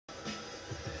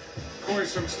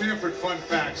boys, some Stanford fun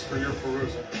facts for your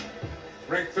perusal.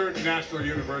 Ranked third in National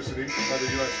University by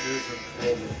the U.S. News and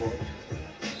World Report.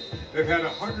 They've had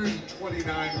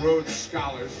 129 Rhodes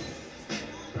Scholars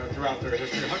throughout their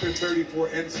history, 134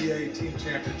 NCAA team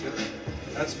championships.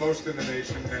 That's most in the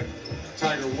nation. And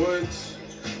Tiger Woods,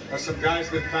 some guys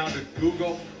that founded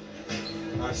Google.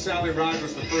 Sally Ride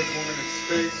was the first woman in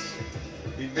space.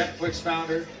 The Netflix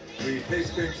founder, Reed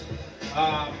Hastings.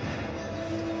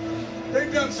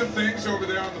 They've done some things over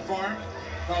there on the farm,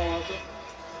 Palo Alto.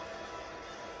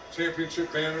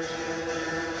 Championship banners.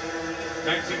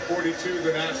 1942,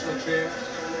 the national champs.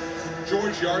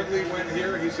 George Yardley went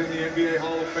here. He's in the NBA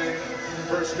Hall of Fame.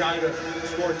 First guy to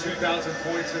score 2,000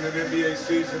 points in an NBA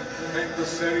season. Hank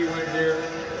Brissetti went here.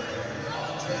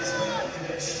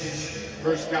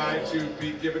 First guy to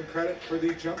be given credit for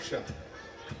the jump shot.